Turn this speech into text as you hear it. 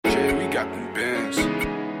got them bins.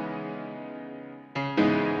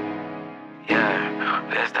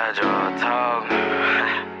 Yeah, it's that drug talk.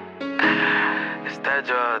 It's that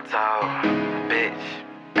drug talk, bitch.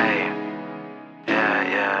 Hey,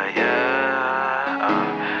 yeah.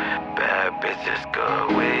 Bad bitches good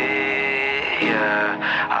weed.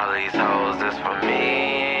 Yeah, all these hoes is for me.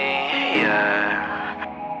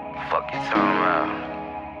 Yeah, fuck you talking about?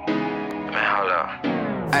 Man, hold up.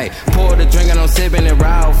 Ay, pour the drink and I'm sipping it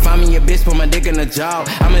raw. Find me a bitch, put my dick in the jaw.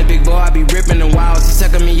 I'm a big boy, I be ripping the walls. She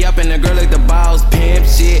sucking me up and the girl like the balls. Pimp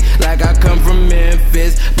shit, like I come from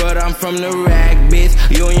Memphis, but I'm from the rack, bitch.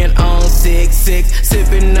 Union on 6'6",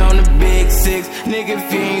 sipping on the big six. Nigga,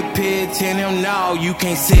 if you ain't pitching him, no, you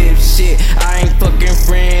can't sip shit. I ain't fucking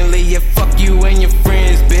friendly, yeah, fuck you and your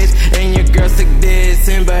friends, bitch. And your girl sick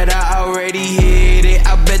dissing, but I already hit it.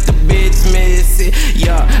 I bet the bitch miss it.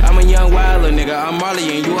 Yeah, I'm a young wilder, nigga. I'm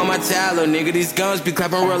Marley and you are my child, little nigga. These guns be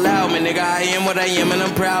clapping real loud, man, nigga. I am what I am and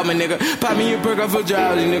I'm proud, man, nigga. Pop me a perk, I feel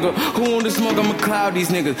drowsy, nigga. Who want to smoke? I'ma cloud these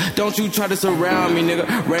niggas. Don't you try to surround me,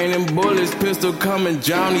 nigga. Raining bullets, pistol come and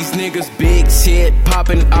drown these niggas. Big shit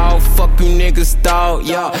popping off, fuck you niggas thought,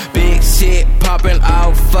 yo. Big shit popping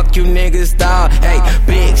off, fuck you niggas thought. Hey,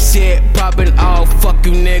 big shit popping off, fuck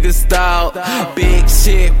you niggas thought. Big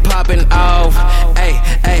shit popping off.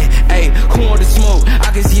 Hey, who want to smoke? I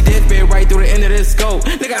can see that fit right through the end of this scope.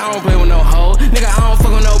 Nigga, I don't play with no hoe. Nigga, I don't fuck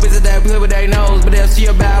with no bitches that play with they nose. But if she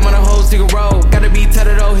a bad, I'm on a whole stick roll. Gotta be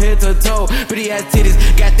tatted though, head to toe. Pretty ass titties,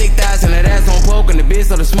 got thick thighs and that ass on poke. And the bitch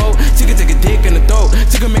on the smoke. She can take a dick in the throat.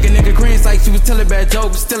 She can make a nigga cringe like she was telling bad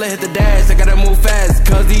jokes. Still I hit the dash, I gotta move fast.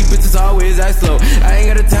 Cause these bitches always act slow. I ain't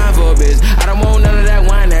got the time for a bitch. I don't want none of that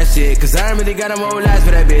wine, that shit. Cause I ain't really got no more lies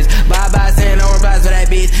for that bitch. Bye-bye saying no replies for that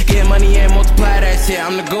bitch. Get money and multiply that shit.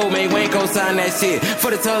 I'm the gold man, we ain't gon' sign that shit. For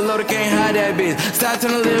the total loader, can't hide that bitch. Stop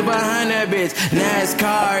trying to live behind that bitch.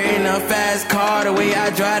 NASCAR in a fast car, the way I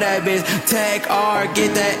drive that bitch. Tag R,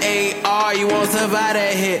 get that AR, you won't survive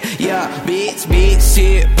that hit. Yeah, bitch, big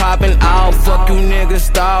shit popping off, fuck you niggas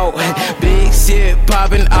thought. Big shit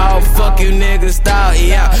popping off, fuck you niggas thought.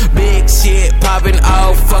 Yeah, big shit popping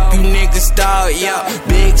off, fuck you niggas thought. Yeah,